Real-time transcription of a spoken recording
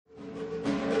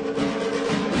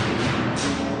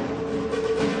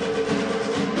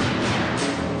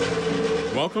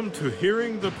Welcome to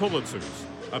Hearing the Pulitzers,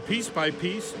 a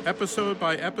piece-by-piece,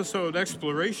 episode-by-episode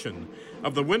exploration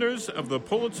of the winners of the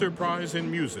Pulitzer Prize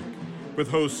in Music, with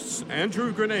hosts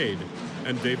Andrew Grenade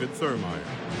and David Thurmeyer.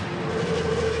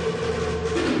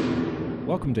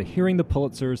 Welcome to Hearing the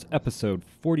Pulitzers, episode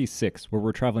 46, where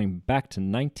we're traveling back to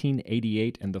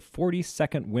 1988 and the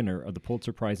 42nd winner of the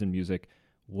Pulitzer Prize in Music,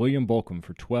 William Bolcom,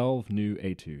 for 12 new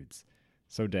Etudes.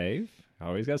 So, Dave, I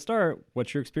always got to start.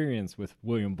 What's your experience with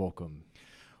William Bolcom?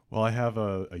 Well, I have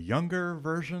a younger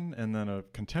version and then a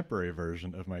contemporary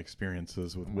version of my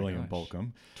experiences with William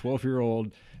Bolcom.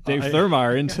 12-year-old Dave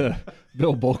Thurmeyer into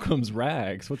Bill Bolcom's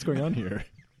rags. What's going on here?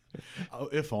 Oh,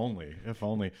 if only.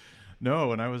 No,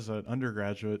 when I was an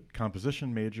undergraduate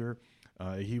composition major,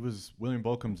 William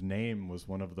Bolcom's name was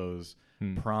one of those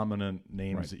prominent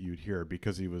names that you'd hear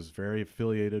because he was very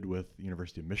affiliated with the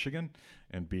University of Michigan,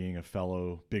 and being a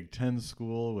fellow Big Ten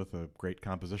school with a great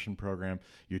composition program,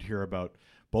 you'd hear about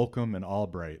Bolcom and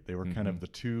Albright. They were kind of the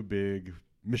two big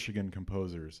Michigan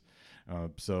composers.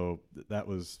 So that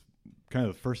was kind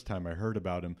of the first time I heard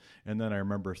about him. And then I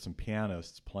remember some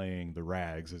pianists playing the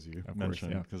rags, as you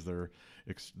mentioned, because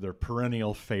they're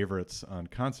perennial favorites on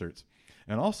concerts.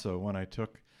 And also, when I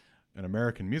took an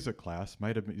American music class,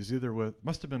 must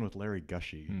have been with Larry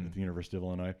Gushee at the University of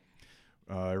Illinois.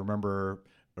 I remember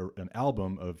an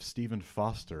album of Stephen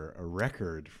Foster, a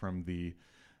record from the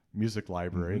music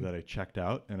library that I checked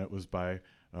out, and it was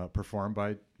performed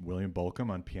by William Bolcom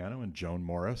on piano and Joan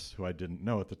Morris, who I didn't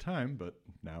know at the time, but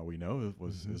now we know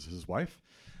is his wife,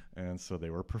 and so they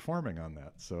were performing on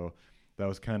that. So that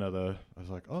was kind of I was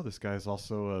like, oh, this guy's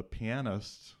also a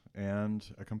pianist and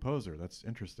a composer. That's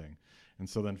interesting. And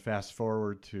so then fast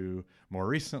forward to more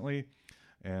recently,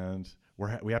 and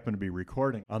we happen to be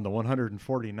recording on the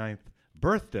 149th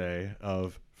birthday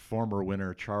of former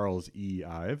winner Charles E.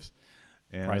 Ives.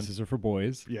 And Prizes are for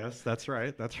boys. Yes, that's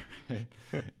right.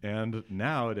 And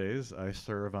nowadays, I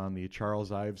serve on the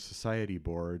Charles Ives Society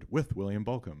Board with William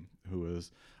Bolcom, who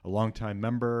is a longtime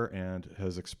member and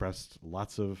has expressed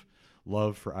lots of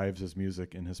love for Ives's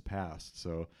music in his past.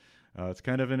 So it's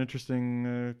kind of an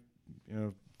interesting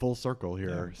full circle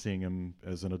here, seeing him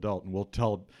as an adult. And we'll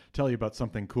tell you about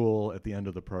something cool at the end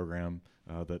of the program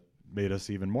that made us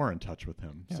even more in touch with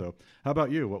him. Yeah. So how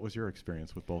about you? What was your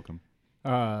experience with Bolcom?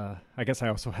 I guess I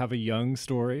also have a young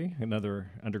story,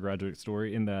 another undergraduate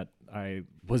story, in that I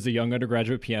was a young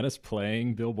undergraduate pianist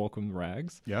playing Bill Bolcom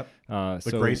rags. Yep.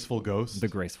 The Graceful Ghost. The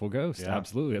Graceful Ghost,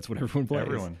 absolutely. That's what everyone plays.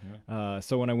 Everyone. Yeah.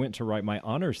 So when I went to write my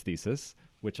honors thesis,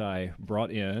 which I brought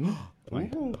in, my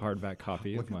hardback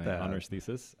copy of my honors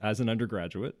thesis as an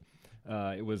undergraduate,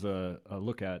 it was a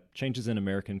look at changes in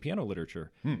American piano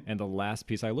literature. And the last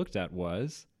piece I looked at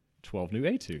was 12 New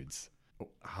Etudes.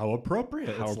 How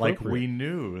appropriate. Like you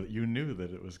knew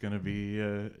that it was going to be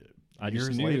I years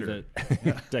just knew later.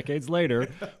 that decades later,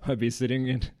 I'd be sitting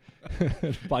in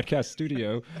a podcast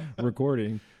studio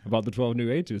recording about the 12 New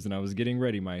Etudes, and I was getting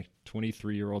ready. My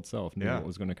 23-year-old self knew what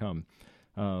was going to come.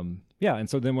 And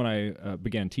so then when I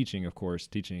began teaching, of course,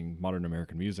 teaching modern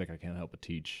American music, I can't help but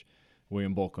teach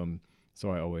William Bolcom.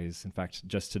 So I always, in fact,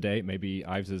 just today, maybe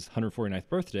Ives' 149th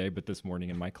birthday, but this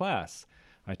morning in my class,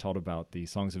 I taught about the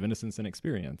Songs of Innocence and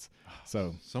Experience.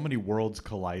 So many worlds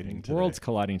colliding today. Worlds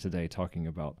colliding today, talking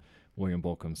about William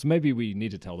Bolcom. So maybe we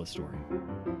need to tell the story.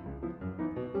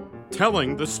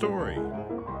 Telling the story.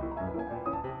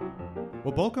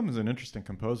 Well, Bolcom is an interesting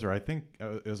composer. I think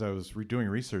as I was doing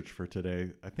research for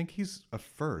today, I think he's a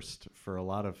first for a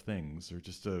lot of things, or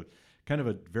just a kind of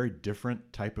a very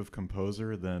different type of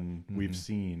composer than we've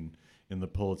seen in the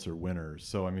Pulitzer winners.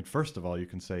 So, I mean, first of all, you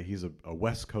can say he's a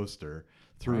West Coaster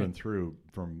through and through,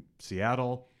 from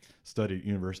Seattle, studied at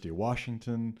University of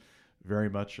Washington, very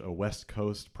much a West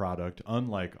Coast product,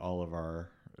 unlike all of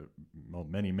our,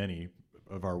 many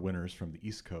of our winners from the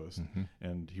East Coast.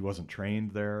 And he wasn't trained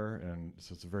there, and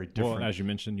so it's a very different... Well, as you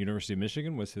mentioned, University of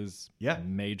Michigan was his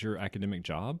major academic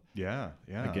job. Yeah.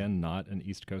 Again, not an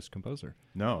East Coast composer.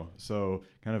 No, so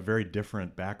kind of very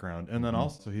different background. And then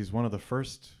also he's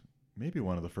maybe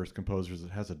one of the first composers that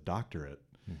has a doctorate.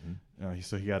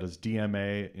 So he got his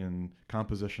DMA in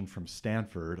composition from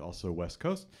Stanford, also West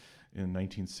Coast, in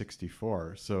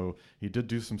 1964. So he did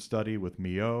do some study with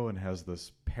Milhaud and has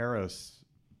this Paris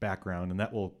background, and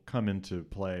that will come into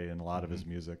play in a lot of his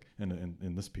music and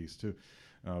in this piece too.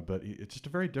 But it's just a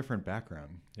very different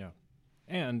background. Yeah.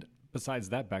 And besides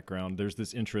that background, there's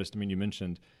this interest. I mean, you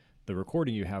mentioned the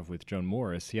recording you have with Joan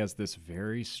Morris. He has this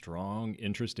very strong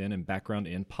interest in and background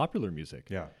in popular music.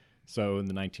 Yeah. So in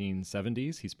the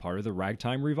 1970s, he's part of the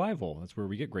ragtime revival. That's where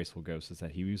we get Graceful Ghost, is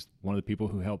that he was one of the people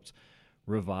who helped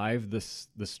revive the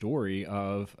story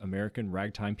of American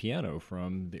ragtime piano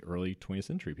from the early 20th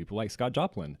century. People like Scott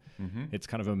Joplin. It's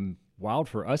kind of wild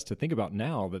for us to think about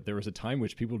now that there was a time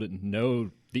which people didn't know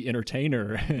the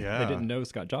entertainer. Yeah. They didn't know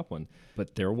Scott Joplin,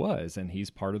 but there was, and he's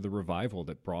part of the revival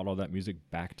that brought all that music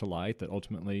back to light that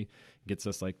ultimately gets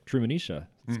us like Trumanisha,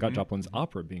 Scott Joplin's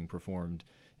opera being performed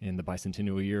in the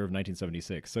bicentennial year of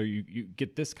 1976. So you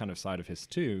get this kind of side of his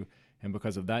too. And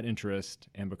because of that interest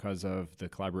and because of the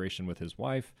collaboration with his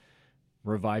wife,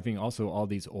 reviving also all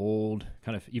these old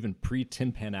kind of even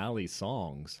pre-Tin Pan Alley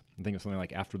songs. I think of something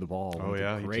like After the Ball. Oh,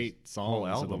 yeah. Great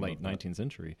songs of the late 19th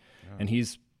century. Yeah. And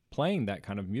he's playing that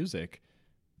kind of music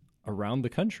around the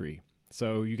country.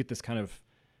 So you get this kind of,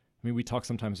 I mean, we talk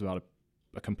sometimes about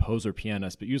a composer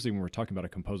pianist, but usually when we're talking about a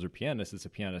composer pianist, it's a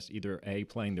pianist either A,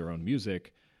 playing their own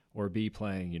music, or B,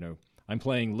 playing, I'm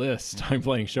playing Liszt, I'm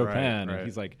playing Chopin. Right. And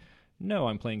he's like, no,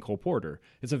 I'm playing Cole Porter.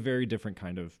 It's a very different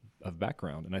kind of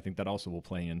background, and I think that also will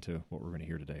play into what we're going to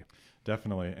hear today.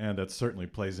 Definitely, and it certainly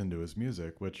plays into his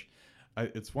music, which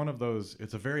it's one of those,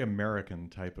 it's a very American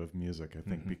type of music, I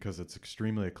think, because it's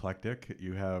extremely eclectic.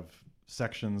 You have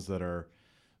sections that are,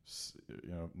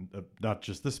 not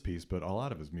just this piece, but a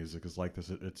lot of his music is like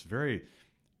this. It's very,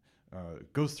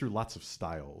 goes through lots of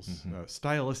styles,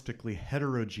 stylistically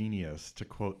heterogeneous, to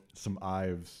quote some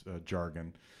Ives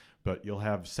jargon. But you'll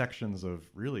have sections of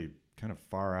really kind of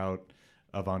far out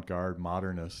avant-garde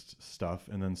modernist stuff,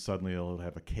 and then suddenly it'll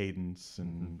have a cadence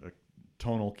and a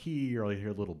tonal key, or you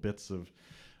hear little bits of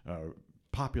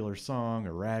popular song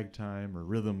or ragtime or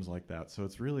rhythms like that. So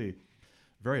it's really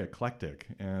very eclectic.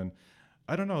 And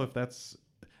I don't know if that's,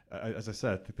 as I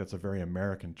said, I think that's a very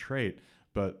American trait,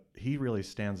 but he really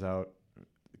stands out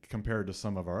compared to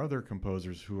some of our other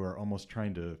composers who are almost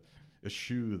trying to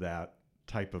eschew that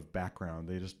type of background.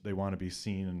 They want to be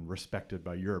seen and respected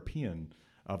by European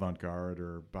avant-garde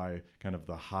or by kind of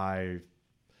the high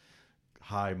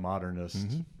modernist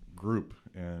group,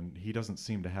 and he doesn't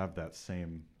seem to have that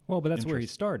same. Well, but that's interest. where he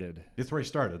started. It's where he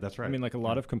started. That's right. I mean, like a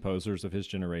lot of composers of his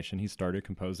generation, he started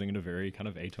composing in a very kind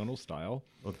of atonal style,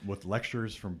 with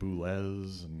lectures from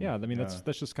Boulez. And, I mean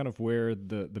that's just kind of where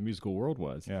the musical world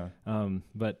was. Yeah.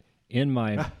 But in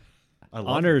my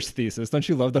honors thesis. Don't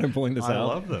you love that I'm pulling this out? I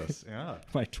love this, yeah.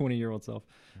 My 20-year-old self.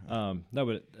 No,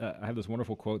 but I have this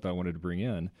wonderful quote that I wanted to bring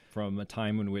in from a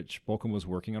time in which Bolcom was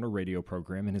working on a radio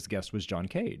program, and his guest was John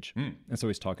Cage. And so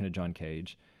he's talking to John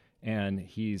Cage, and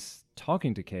he's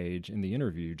talking to Cage in the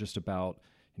interview just about,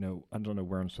 I don't know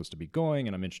where I'm supposed to be going,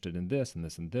 and I'm interested in this and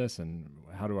this and this, and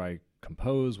how do I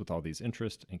compose with all these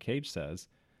interests? And Cage says,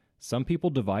 some people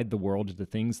divide the world into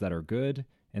things that are good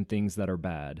and things that are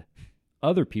bad.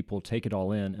 Other people take it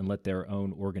all in and let their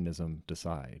own organism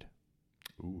decide.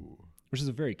 Ooh. Which is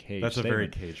a very Cage That's statement. A very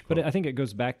Cage quote. But I think it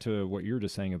goes back to what you were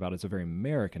just saying about it's a very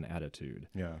American attitude.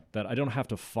 Yeah. That I don't have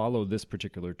to follow this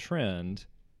particular trend.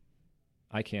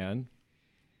 I can,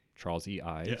 Charles E.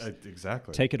 Ives. Yeah,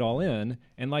 exactly. Take it all in.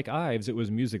 And like Ives, it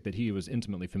was music that he was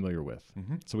intimately familiar with.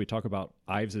 So we talk about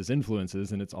Ives's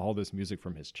influences, and it's all this music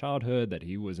from his childhood that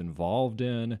he was involved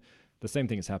in. The same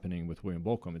thing is happening with William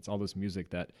Bolcom. It's all this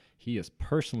music that he is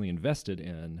personally invested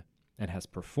in and has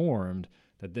performed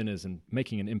that then is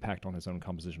making an impact on his own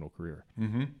compositional career.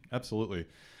 Absolutely.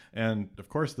 And of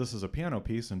course, this is a piano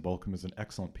piece, and Bolcom is an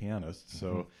excellent pianist.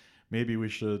 So maybe we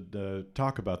should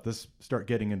talk about this, start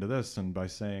getting into this, and by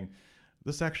saying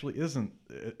this actually isn't,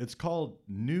 it's called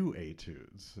New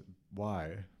Etudes.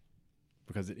 Why?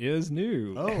 Because it is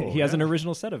new. Oh, he has an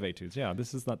original set of etudes. Yeah,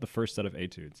 this is not the first set of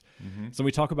etudes. So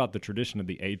we talk about the tradition of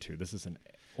the etude. This is an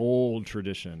old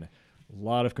tradition. A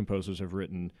lot of composers have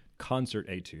written concert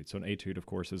etudes. So an etude, of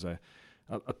course, is a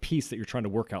piece that you're trying to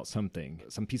work out something,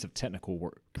 some piece of technical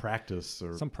work. Practice.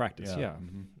 Or some practice, yeah.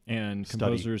 And Study.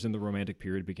 composers in the Romantic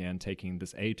period began taking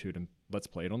this etude and let's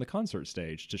play it on the concert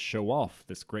stage to show off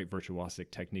this great virtuosic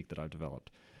technique that I've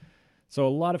developed. So a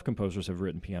lot of composers have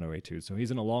written piano etudes. So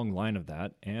he's in a long line of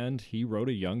that. And he wrote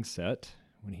a young set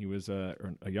when he was a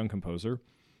young composer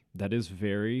that is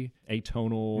very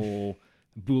atonal,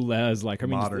 Boulez-like. I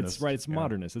mean, modernist. it's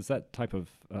modernist. It's that type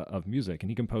of music. And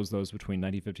he composed those between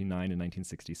 1959 and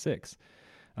 1966.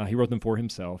 He wrote them for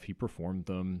himself. He performed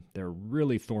them. They're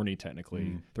really thorny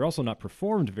technically. They're also not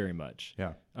performed very much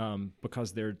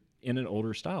because they're in an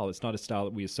older style. It's not a style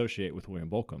that we associate with William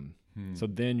Bolcom. So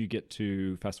then you get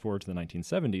to fast forward to the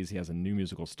 1970s, he has a new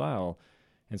musical style,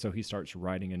 and so he starts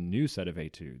writing a new set of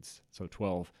etudes. So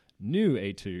 12 new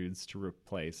etudes to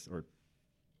replace or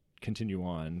continue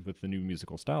on with the new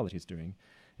musical style that he's doing.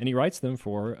 And he writes them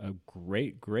for a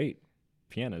great, great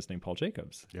pianist named Paul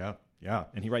Jacobs. Yeah.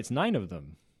 And he writes 9 of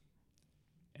them.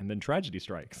 And then tragedy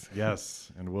strikes.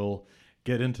 Yes, and we'll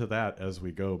get into that as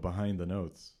we go behind the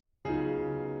notes.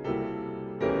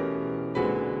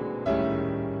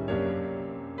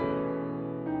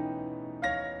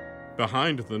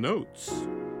 Behind the Notes.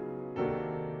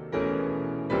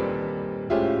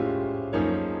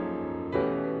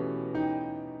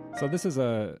 So this is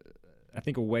I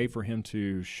think a way for him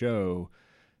to show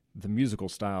the musical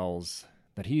styles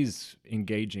that he's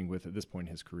engaging with at this point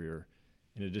in his career,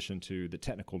 in addition to the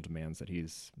technical demands that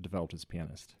he's developed as a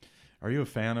pianist. Are you a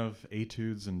fan of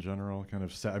etudes in general?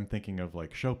 I'm thinking of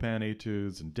like Chopin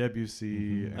etudes and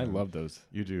Debussy. Mm-hmm. I love those.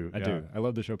 You do? I do. I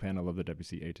love the Chopin. I love the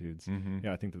Debussy etudes. Mm-hmm.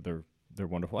 Yeah, I think that they're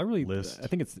wonderful. I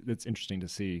think it's interesting to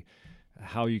see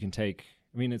how you can take.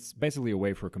 I mean, it's basically a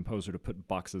way for a composer to put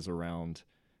boxes around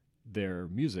their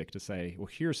music to say, well,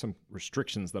 here's some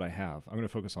restrictions that I have. I'm going to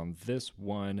focus on this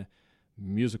one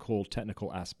musical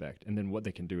technical aspect, and then what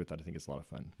they can do with that, I think is a lot of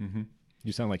fun. Mm-hmm.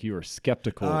 You sound like you were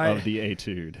skeptical of the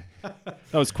etude. That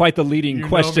was quite the leading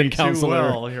question, counselor. Too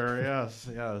well here. Yes.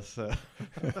 Yeah,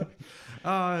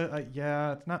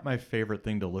 it's not my favorite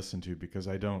thing to listen to because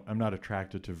I'm not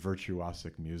attracted to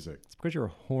virtuosic music. It's because you're a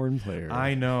horn player.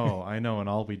 I know, and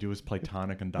all we do is play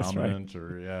tonic and dominant,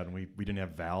 right. And we didn't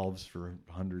have valves for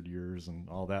 100 years and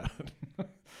all that.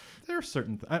 There are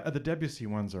certain the Debussy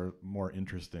ones are more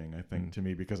interesting, I think, to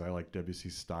me because I like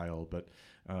Debussy's style, but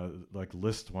like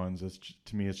Liszt ones,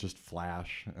 to me it's just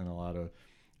flash and a lot of.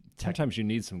 Sometimes you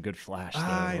need some good flash, though.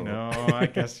 I know. I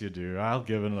guess you do. I'll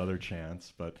give it another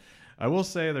chance, but I will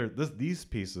say these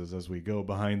pieces, as we go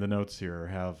behind the notes here,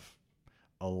 have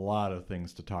a lot of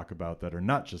things to talk about that are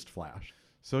not just flash.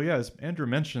 So yeah, as Andrew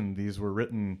mentioned, these were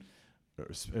written.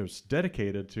 It was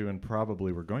dedicated to and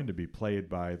probably were going to be played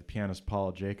by the pianist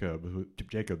Paul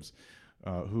Jacobs,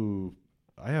 who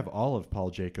I have all of Paul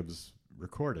Jacobs'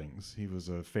 recordings. He was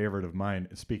a favorite of mine.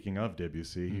 Speaking of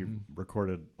Debussy, he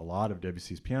recorded a lot of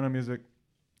Debussy's piano music.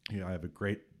 I have a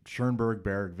great Schoenberg,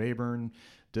 Berg, Webern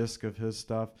disc of his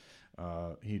stuff.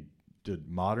 He did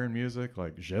modern music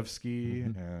like Rzewski,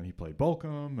 and he played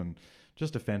Bolcom, and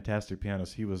just a fantastic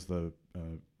pianist. He was the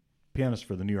pianist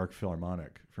for the New York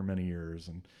Philharmonic for many years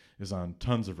and is on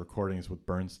tons of recordings with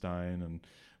Bernstein and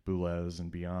Boulez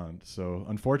and beyond. So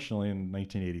unfortunately in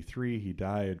 1983 he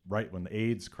died right when the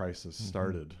AIDS crisis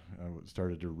started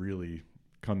to really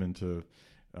come into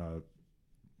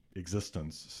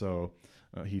existence. So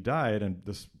he died, and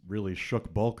this really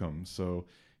shook Bolcom, so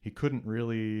he couldn't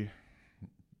really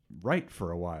write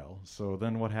for a while. So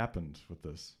then what happened with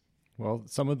this? Well,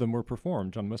 some of them were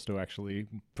performed. John Musto actually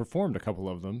performed a couple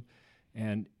of them,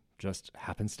 and just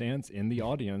happenstance in the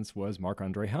audience was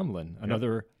Marc-Andre Hamelin,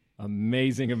 another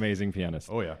amazing pianist.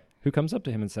 Oh, yeah. Who comes up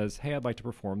to him and says, hey, I'd like to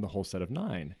perform the whole set of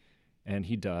 9. And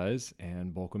he does,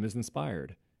 and Bolcom is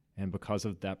inspired. And because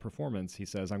of that performance, he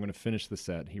says, I'm going to finish the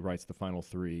set. He writes the final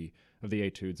 3 of the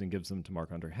etudes and gives them to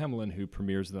Marc-Andre Hamelin, who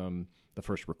premieres them, the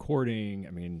first recording.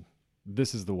 I mean,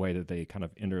 this is the way that they kind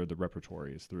of enter the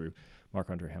repertories through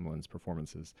Marc-Andre Hamelin's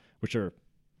performances, which are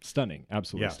stunning,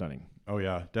 absolutely stunning. Oh,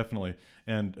 yeah, definitely.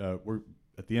 And we're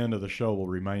at the end of the show, we'll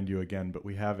remind you again, but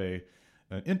we have an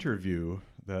interview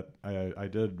that I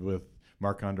did with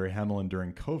Marc-Andre Hamelin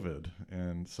during COVID.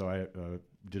 And so I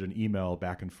did an email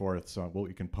back and forth, so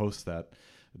you can post that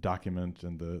document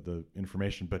and the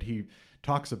information. But he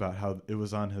talks about how it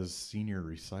was on his senior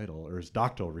recital, or his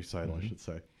doctoral recital, I should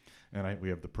say. And we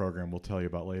have the program we'll tell you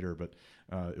about later, but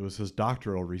it was his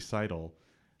doctoral recital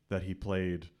that he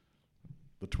played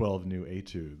the 12 new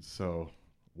etudes. So,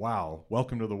 wow,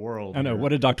 welcome to the world. I know,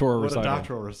 what a doctoral recital. What a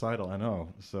doctoral recital, I know.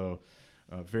 So,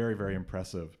 very, very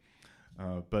impressive.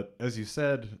 But as you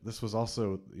said, this was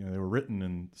also, they were written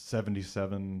in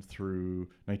 77 through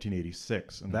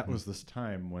 1986, and that was this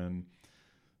time when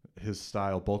his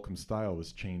style, Bolcom's style,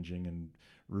 was changing and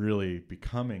really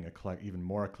becoming even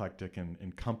more eclectic and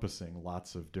encompassing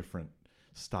lots of different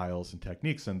styles and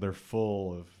techniques, and they're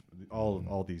full of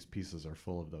all these pieces are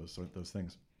full of those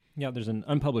things. Yeah, there's an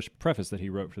unpublished preface that he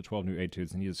wrote for 12 New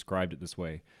Etudes, and he described it this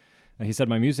way. He said,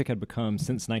 my music had become,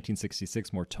 since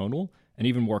 1966, more tonal and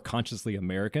even more consciously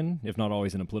American, if not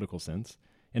always in a political sense,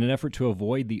 in an effort to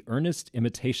avoid the earnest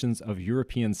imitations of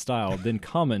European style then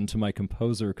common to my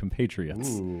composer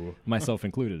compatriots, myself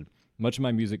included. Much of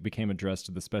my music became addressed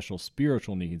to the special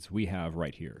spiritual needs we have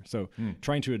right here. So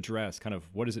trying to address kind of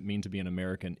what does it mean to be an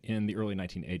American in the early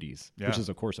 1980s, which is,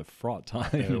 of course, a fraught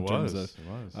time in terms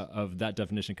of that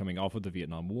definition coming off of the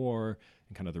Vietnam War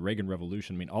and kind of the Reagan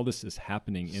Revolution. I mean, all this is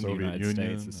happening in Soviet the United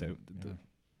Union, States. So the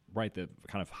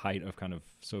kind of height of kind of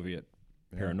Soviet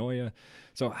paranoia.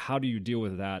 So how do you deal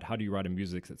with that? How do you write a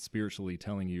music that's spiritually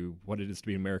telling you what it is to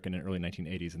be American in the early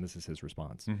 1980s? And this is his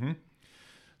response.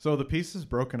 So the piece is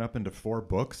broken up into 4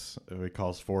 books. He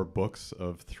calls 4 books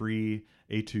of 3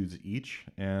 etudes each,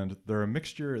 and they're a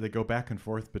mixture. They go back and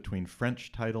forth between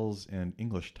French titles and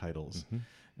English titles.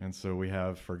 And so we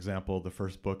have, for example, the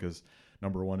first book is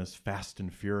number 1 is Fast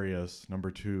and Furious, number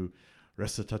 2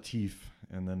 Recitatif,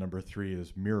 and then number 3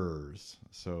 is Mirrors.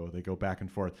 So they go back and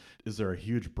forth. Is there a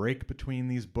huge break between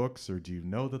these books, or do you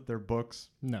know that they're books?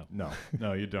 No,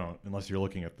 you don't, unless you're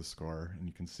looking at the score and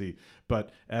you can see.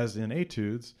 But as in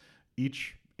etudes,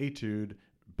 each etude,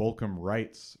 Bolcom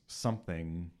writes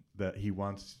something that he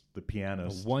wants the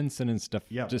pianist. A one-sentence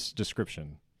just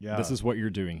description. Yeah. This is what you're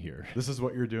doing here. This is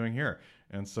what you're doing here.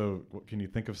 And so can you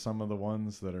think of some of the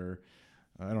ones that are,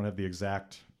 I don't have the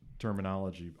exact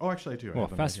terminology. Oh, actually I do. Well,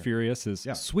 Fast Furious is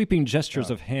sweeping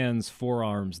gestures of hands,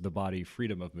 forearms, the body,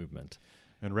 freedom of movement.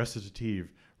 And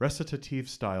recitative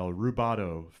style,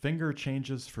 rubato, finger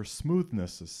changes for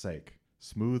smoothness' sake,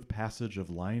 smooth passage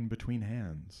of line between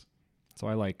hands. So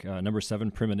I like number 7,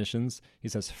 premonitions. He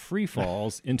says free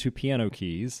falls into piano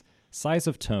keys, size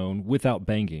of tone without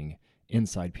banging,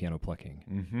 inside piano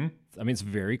plucking. I mean, it's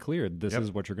very clear. This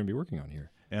is what you're going to be working on here.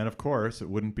 And of course, it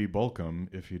wouldn't be Bolcom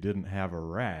if you didn't have a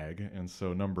rag. And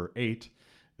so number 8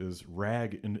 is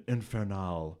rag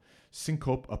infernal,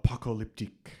 syncope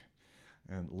apocalyptique,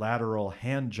 and lateral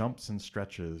hand jumps and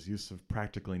stretches, use of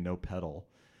practically no pedal.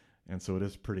 And so it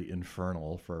is pretty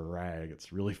infernal for a rag.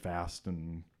 It's really fast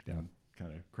and kind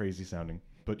of crazy sounding.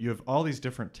 But you have all these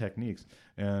different techniques,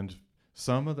 and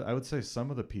I would say some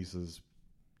of the pieces,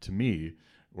 to me,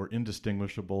 were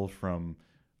indistinguishable from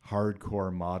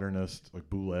hardcore modernist like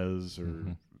Boulez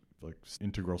or like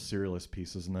integral serialist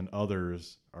pieces, and then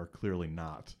others are clearly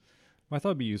not. Well, I thought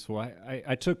it'd be useful.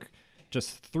 I took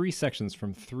just 3 sections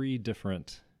from 3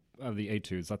 different of the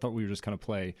etudes. I thought we would just kind of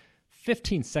play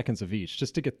 15 seconds of each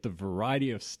just to get the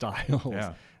variety of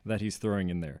styles that he's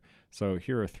throwing in there. So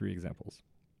here are 3 examples.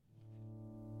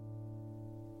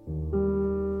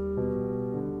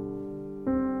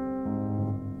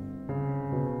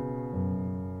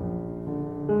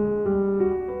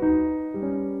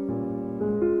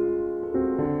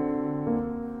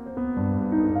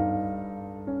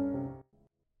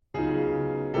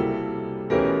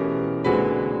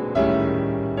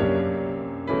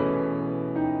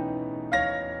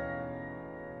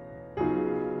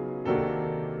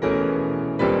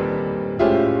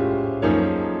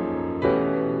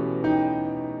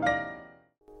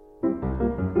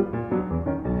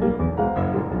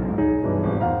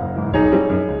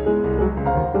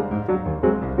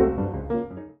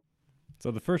 So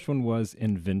the first one was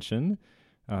invention,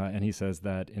 and he says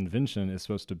that invention is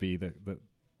supposed to be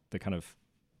the kind of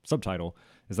subtitle,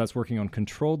 is that's working on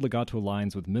controlled legato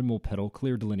lines with minimal pedal,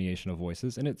 clear delineation of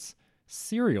voices, and it's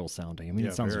serial sounding. I mean,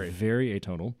 it sounds very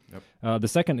atonal. Yep. The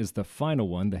second is the final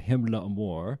one, the hymne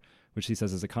l'amour, which he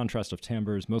says is a contrast of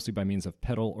timbres, mostly by means of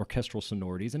pedal orchestral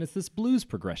sonorities, and it's this blues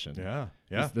progression.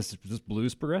 This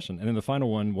blues progression. And then the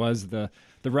final one was the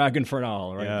rag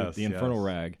infernal, right? Yes, the infernal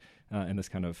rag, and this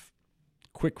kind of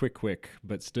quick,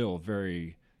 but still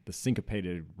the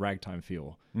syncopated ragtime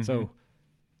feel. So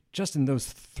just in those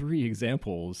 3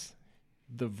 examples,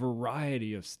 the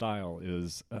variety of style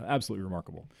is absolutely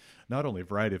remarkable. Not only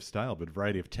variety of style, but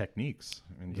variety of techniques.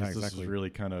 And this is really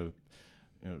kind of,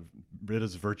 it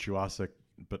is virtuosic,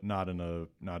 but not in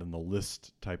the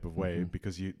list type of way,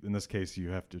 because in this case you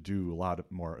have to do a lot of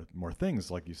more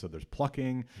things. Like you said, there's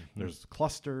plucking, there's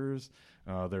clusters,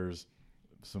 there's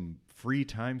some free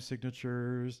time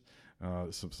signatures,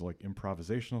 some like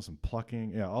improvisational, some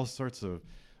plucking, all sorts of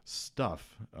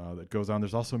stuff that goes on.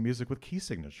 There's also music with key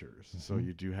signatures, so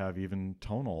you do have even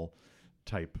tonal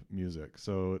type music.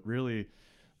 So it really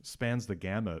spans the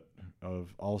gamut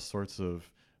of all sorts of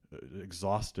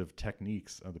exhaustive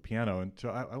techniques of the piano. And so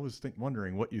I was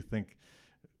wondering what you think.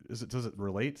 Does it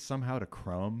relate somehow to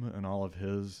Crumb and all of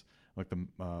his, like the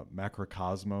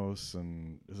macrocosmos,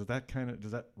 and does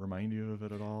that remind you of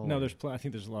it at all? No, I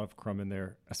think there's a lot of Crumb in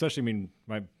there. Especially, I mean,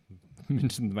 I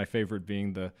mentioned my favorite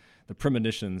being the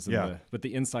premonitions, and but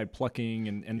the inside plucking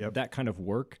and that kind of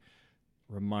work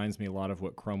reminds me a lot of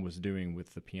what Crumb was doing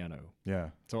with the piano.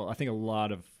 Yeah. So I think a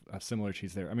lot of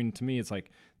similarities there. I mean, to me, it's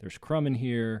like there's Crumb in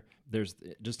here. There's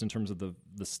just in terms of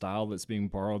the style that's being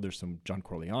borrowed. There's some John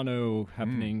Corigliano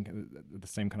happening at the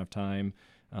same kind of time.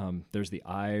 There's the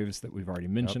Ives that we've already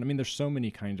mentioned. I mean, there's so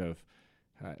many kind of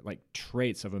like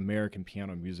traits of American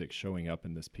piano music showing up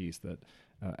in this piece that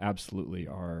absolutely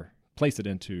place it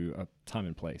into a time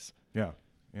and place. Yeah,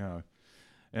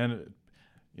 and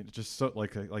just so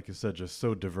like you said, just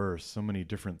so diverse, so many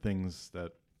different things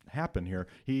that happen here.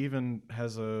 He even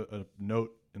has a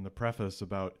note in the preface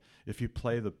about if you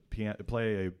play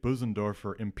play a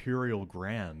Bösendorfer Imperial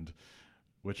Grand,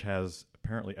 which has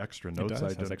apparently extra notes.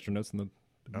 It has extra notes in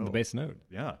the bass note.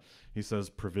 Yeah. He says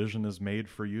provision is made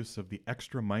for use of the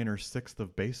extra minor sixth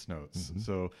of bass notes. Mm-hmm.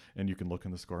 So, and you can look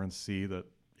in the score and see that,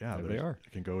 there they are.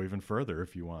 You can go even further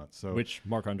if you want. So, which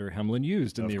Marc-André Hamelin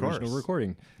used in the original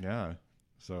recording. Yeah.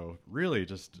 So really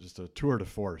just a tour de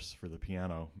force for the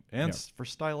piano and for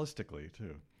stylistically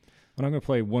too. And I'm going to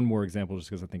play one more example just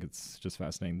because I think it's just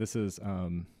fascinating. This is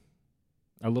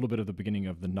a little bit of the beginning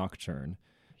of the Nocturne.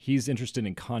 He's interested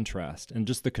in contrast and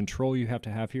just the control you have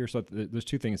to have here. So there's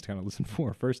two things to kind of listen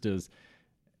for. First is,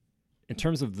 in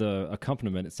terms of the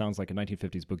accompaniment, it sounds like a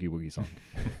 1950s boogie-woogie song.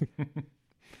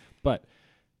 But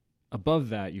above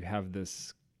that, you have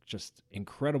this just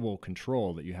incredible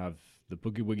control that you have the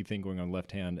boogie-woogie thing going on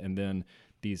left hand, and then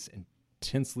these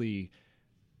intensely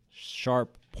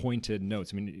sharp, pointed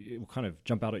notes. I mean, it will kind of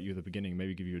jump out at you at the beginning,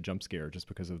 maybe give you a jump scare just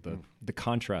because of the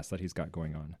contrast that he's got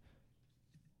going on.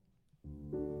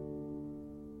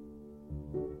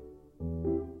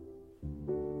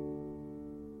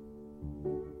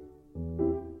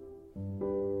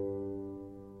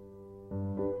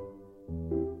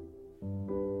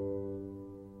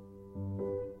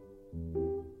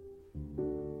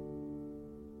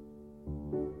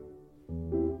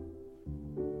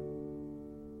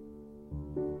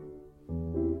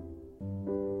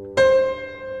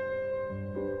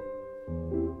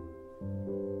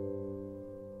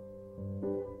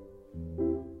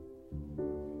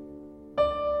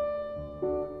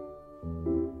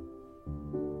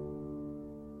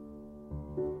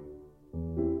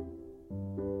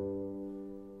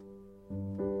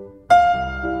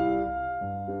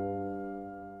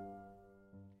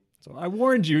 So I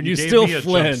warned you, and you still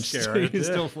flinched. You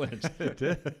still flinched. It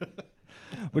did.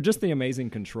 But just the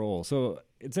amazing control. So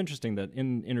it's interesting that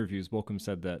in interviews, Bolcom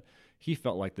said that he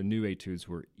felt like the new Etudes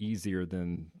were easier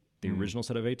than the original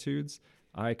set of Etudes.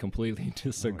 I completely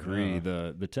disagree.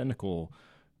 The technical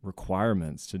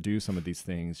requirements to do some of these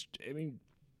things, I mean,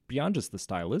 beyond just the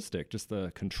stylistic, just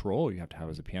the control you have to have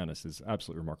as a pianist is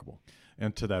absolutely remarkable.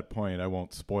 And to that point, I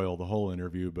won't spoil the whole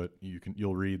interview, but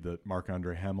you'll read that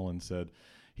Marc-André Hamelin said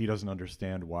he doesn't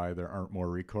understand why there aren't more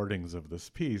recordings of this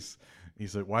piece. He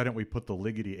said, why don't we put the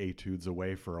Ligeti Etudes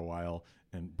away for a while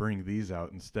and bring these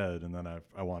out instead? And then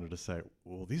I wanted to say,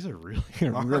 well, these are really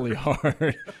hard. Really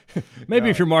hard. Maybe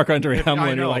if you're Marc-André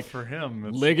Hamelin, you're like, for him,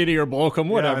 it's Ligeti or Bolcom,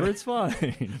 whatever, it's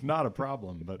fine. Not a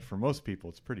problem, but for most people,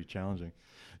 it's pretty challenging.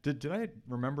 Did I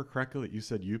remember correctly that you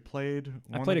said you played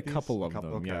one I played of a couple of them,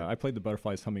 okay. yeah. I played the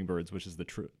Butterflies Hummingbirds, which is the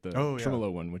yeah.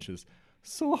 tremolo one, which is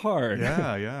so hard.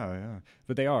 Yeah.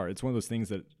 But they are. It's one of those things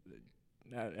that,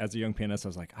 as a young pianist, I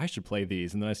was like, I should play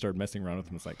these. And then I started messing around with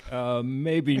them. It's like,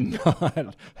 maybe not.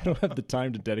 I don't have the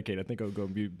time to dedicate. I think I'll go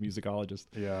be a musicologist.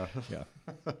 Yeah. Yeah.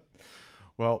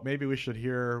 Well, maybe we should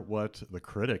hear what the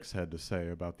critics had to say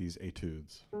about these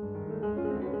Etudes.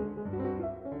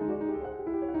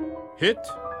 Hit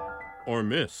or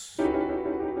miss?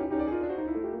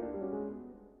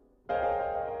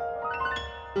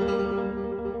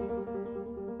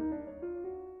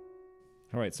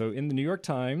 All right, so in the New York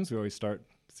Times, we always start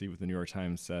to see what the New York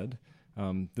Times said.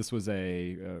 This was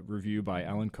a review by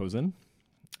Alan Kozin,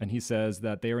 and he says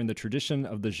that they are in the tradition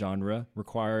of the genre,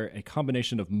 require a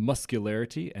combination of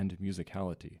muscularity and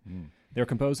musicality. They are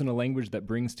composed in a language that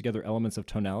brings together elements of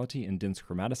tonality and dense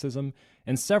chromaticism,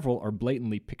 and several are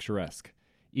blatantly picturesque.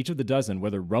 Each of the dozen,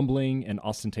 whether rumbling and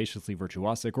ostentatiously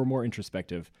virtuosic or more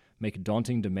introspective, make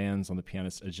daunting demands on the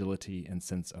pianist's agility and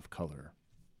sense of color.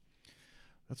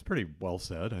 That's pretty well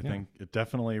said. I think it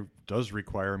definitely does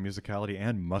require musicality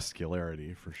and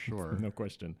muscularity for sure. No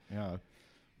question. Yeah.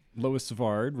 Lois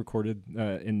Savard recorded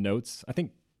in notes. I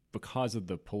think because of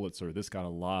the Pulitzer, this got a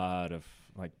lot of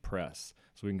press,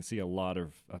 so we can see a lot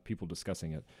of people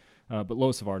discussing it. But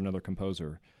Lois Savard, another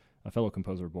composer, a fellow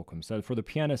composer of Bolcom, said, "For the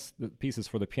pianist, the piece is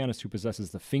for the pianist who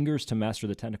possesses the fingers to master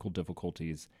the technical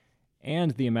difficulties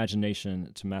and the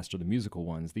imagination to master the musical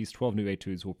ones. These 12 new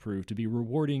Etudes will prove to be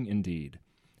rewarding indeed."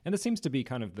 And this seems to be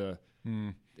kind of the,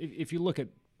 if you look at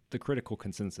the critical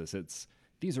consensus,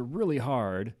 these are really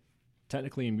hard,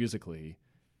 technically and musically,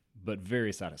 but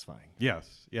very satisfying.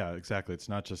 Yes, yeah, exactly. It's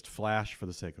not just flash for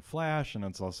the sake of flash, and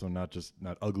it's also not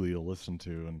ugly to listen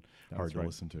to and hard to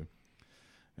listen to.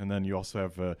 And then you also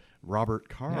have Robert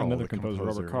Carl, another composer,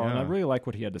 Robert Carl. Yeah. And I really like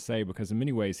what he had to say because in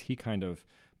many ways he kind of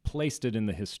placed it in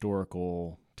the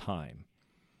historical time.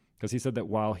 Because he said that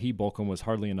while Bolcom was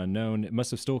hardly an unknown, it must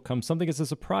have still come something as a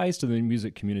surprise to the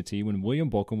music community when William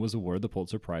Bolcom was awarded the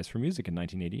Pulitzer Prize for Music in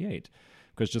 1988.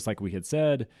 Because just like we had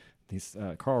said,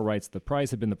 Carl writes, the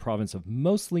prize had been the province of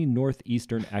mostly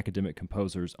northeastern academic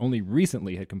composers. Only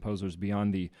recently had composers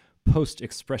beyond the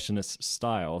post-expressionist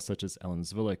style, such as Ellen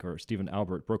Zwick or Stephen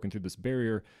Albert, broken through this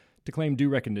barrier to claim due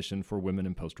recognition for women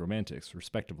and post-romantics,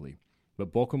 respectively.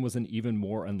 But Bolcom was an even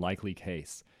more unlikely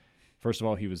case. First of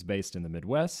all, he was based in the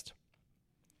Midwest.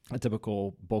 A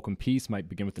typical Bolcom piece might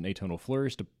begin with an atonal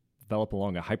flourish to develop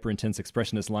along a hyper-intense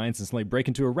expressionist lines and suddenly break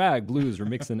into a rag, blues, or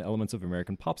mix in elements of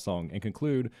American pop song, and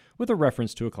conclude with a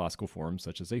reference to a classical form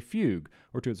such as a fugue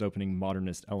or to its opening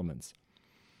modernist elements.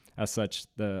 As such,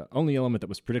 the only element that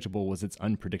was predictable was its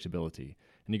unpredictability.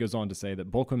 And he goes on to say that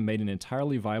Bolcom made an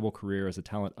entirely viable career as a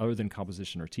talent other than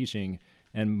composition or teaching,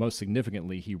 and most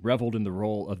significantly, he reveled in the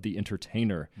role of the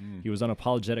entertainer. He was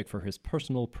unapologetic for his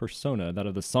personal persona, that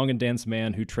of the song and dance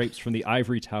man who traipsed from the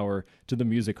ivory tower to the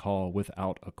music hall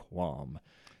without a qualm.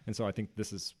 And so I think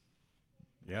this is,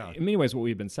 in many ways, what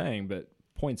we've been saying, but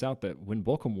points out that when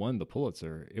Bolcom won the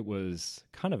Pulitzer, it was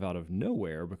kind of out of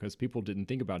nowhere because people didn't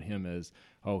think about him as,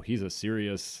 oh, he's a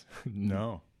serious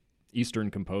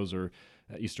Eastern composer,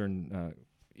 East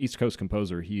Coast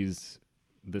composer. He's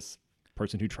this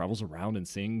person who travels around and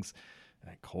sings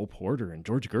Cole Porter and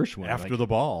George Gershwin after the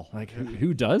ball. Like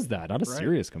who does that? Not a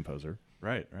serious composer.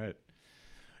 Right.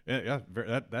 Yeah,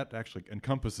 that actually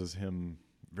encompasses him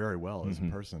very well as a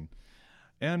person.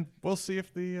 And we'll see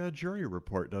if the jury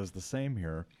report does the same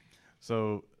here.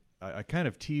 So I kind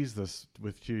of teased this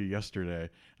with you yesterday.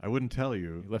 I wouldn't tell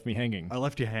you. You left me hanging. I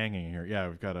left you hanging here. Yeah,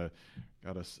 we've got a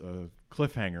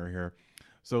cliffhanger here.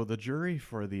 So the jury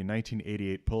for the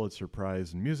 1988 Pulitzer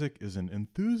Prize in Music is an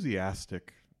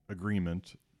enthusiastic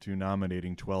agreement to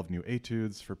nominating 12 new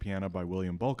etudes for piano by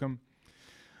William Bolcom.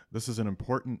 This is an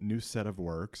important new set of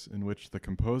works in which the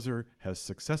composer has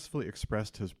successfully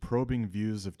expressed his probing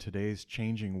views of today's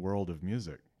changing world of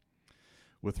music.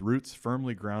 With roots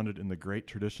firmly grounded in the great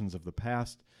traditions of the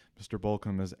past, Mr.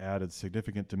 Bolcom has added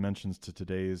significant dimensions to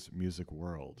today's music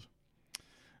world.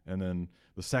 And then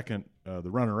the second, the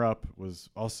runner-up, was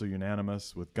also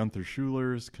unanimous with Gunther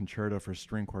Schuller's Concerto for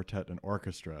String Quartet and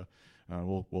Orchestra.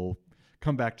 We'll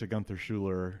come back to Gunther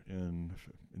Schuller in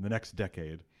the next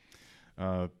decade.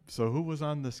 So who was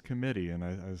on this committee?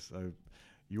 And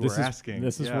you were asking.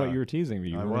 This is what you were teasing me.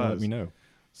 You were going to let me know.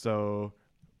 So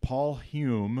Paul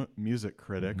Hume, music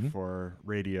critic for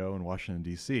radio in Washington,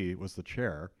 D.C., was the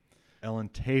chair. Ellen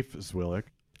Tafe Zwick,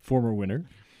 former winner.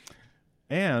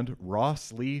 And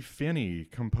Ross Lee Finney,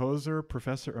 composer,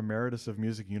 professor emeritus of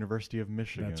music, University of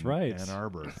Michigan. That's right. Ann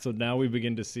Arbor. So now we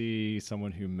begin to see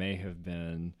someone who may have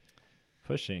been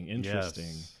pushing. Interesting.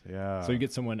 Yes. Yeah. So you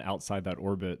get someone outside that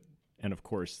orbit, and of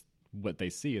course, what they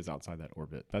see is outside that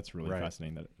orbit. That's really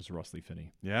fascinating that it was Ross Lee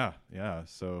Finney. Yeah.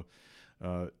 So,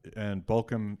 and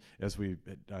Bolcom,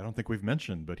 I don't think we've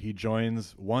mentioned, but he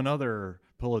joins one other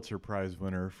Pulitzer Prize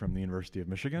winner from the University of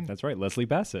Michigan. That's right, Leslie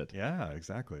Bassett. Yeah,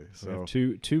 exactly. So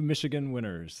two Michigan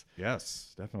winners.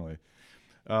 Yes, definitely.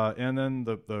 And then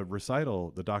the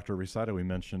recital, the doctoral recital we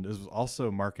mentioned, is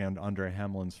also Mark and Andre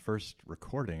Hamelin's first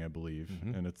recording, I believe,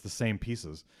 and it's the same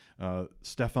pieces.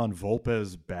 Stefan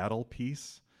Volpe's Battle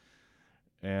Piece,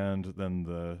 and then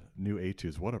the new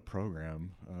Etudes. What a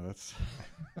program! That's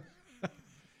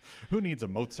who needs a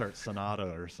Mozart sonata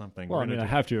or something? Well, I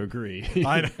have to agree.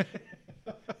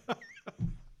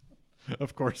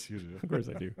 Of course you do. Of course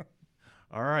I do.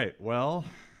 All right. Well,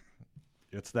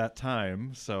 it's that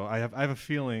time. So I have a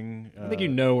feeling. I think you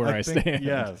know where I stand.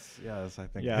 Yes. I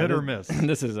think hit or miss.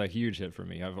 This is a huge hit for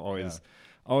me. I've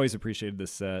always appreciated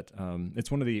this set.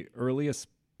 It's one of the earliest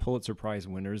Pulitzer Prize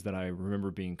winners that I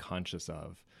remember being conscious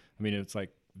of. I mean, it's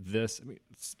like this. I mean,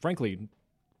 frankly,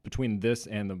 between this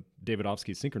and the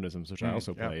Davidovsky Synchronisms, which I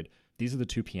also played, these are the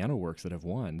two piano works that have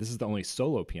won. This is the only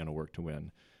solo piano work to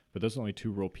win. But those are only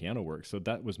two real piano works. So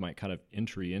that was my kind of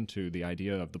entry into the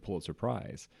idea of the Pulitzer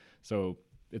Prize. So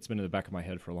it's been in the back of my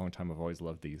head for a long time. I've always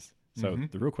loved these. So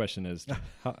the real question is,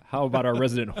 how about our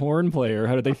resident horn player?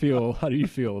 How do they feel? How do you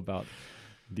feel about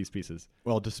these pieces?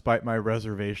 Well, despite my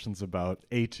reservations about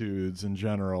etudes in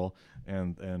general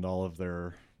and all of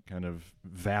their kind of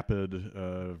vapid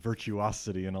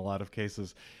virtuosity in a lot of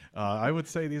cases, I would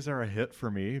say these are a hit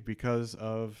for me because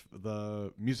of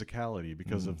the musicality,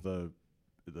 because of the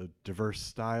diverse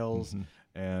styles,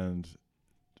 and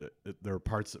there were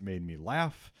parts that made me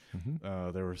laugh.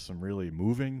 There were some really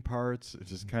moving parts. It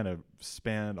just kind of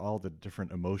spanned all the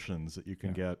different emotions that you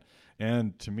can get.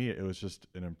 And to me, it was just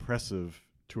an impressive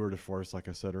tour de force, like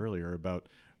I said earlier, about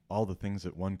all the things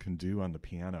that one can do on the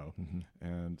piano.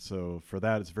 And so for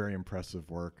that, it's very impressive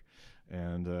work.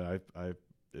 And I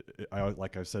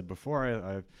like I said before,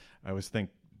 I always think,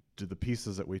 do the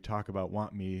pieces that we talk about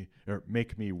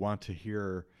make me want to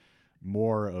hear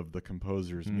more of the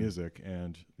composer's music?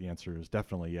 And the answer is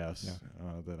definitely yes.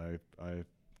 That I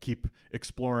keep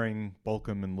exploring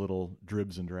Bolcom in little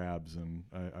dribs and drabs, and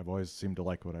I've always seemed to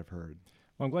like what I've heard.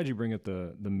 Well, I'm glad you bring up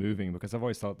the moving, because I've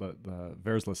always thought that the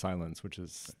Vers le Silence, which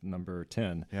is number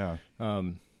 10,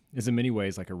 is in many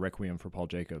ways like a requiem for Paul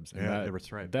Jacobs. And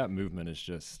that's right. That movement is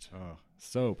just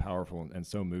so powerful and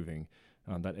so moving,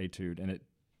 that etude. And it,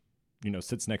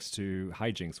 sits next to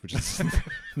Hijinks, which is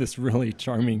this really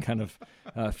charming kind of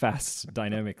fast,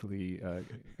 dynamically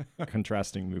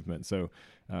contrasting movement. So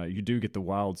you do get the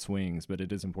wild swings, but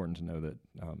it is important to know that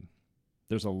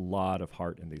there's a lot of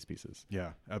heart in these pieces.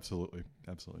 Yeah, absolutely.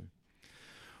 Absolutely.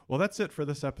 Well, that's it for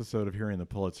this episode of Hearing the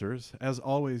Pulitzers. As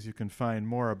always, you can find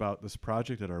more about this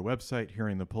project at our website,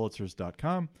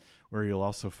 hearingthepulitzers.com, where you'll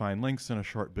also find links and a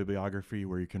short bibliography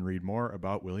where you can read more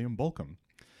about William Bolcom.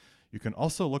 You can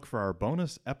also look for our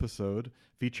bonus episode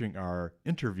featuring our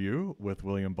interview with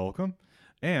William Bolcom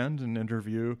and an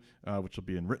interview, which will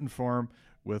be in written form,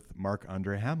 with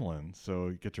Marc-Andre Hamelin. So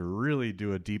you get to really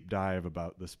do a deep dive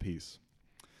about this piece.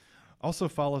 Also,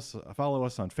 follow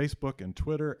us on Facebook and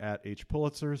Twitter at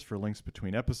HPulitzers for links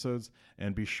between episodes,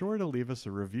 and be sure to leave us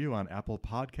a review on Apple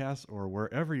Podcasts or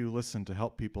wherever you listen to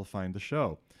help people find the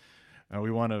show. We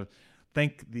want to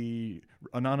thank the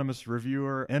anonymous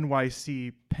reviewer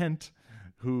NYC Pent,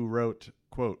 who wrote,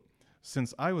 quote,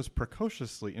 "Since I was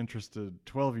precociously interested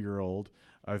 12-year-old,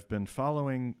 I've been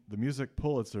following the music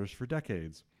Pulitzers for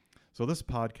decades. So this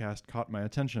podcast caught my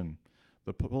attention.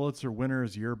 The Pulitzer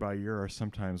winners year by year are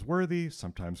sometimes worthy,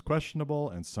 sometimes questionable,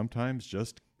 and sometimes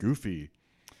just goofy.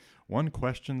 One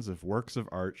questions if works of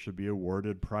art should be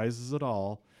awarded prizes at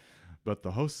all, but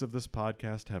the hosts of this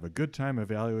podcast have a good time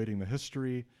evaluating the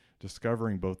history,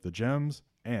 discovering both the gems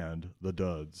and the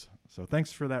duds." So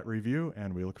thanks for that review,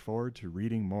 and we look forward to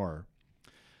reading more.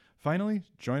 Finally,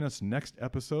 join us next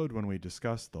episode when we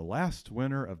discuss the last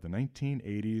winner of the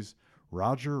 1980s,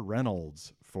 Roger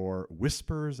Reynolds, for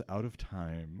Whispers Out of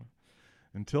Time.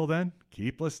 Until then,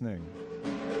 keep listening.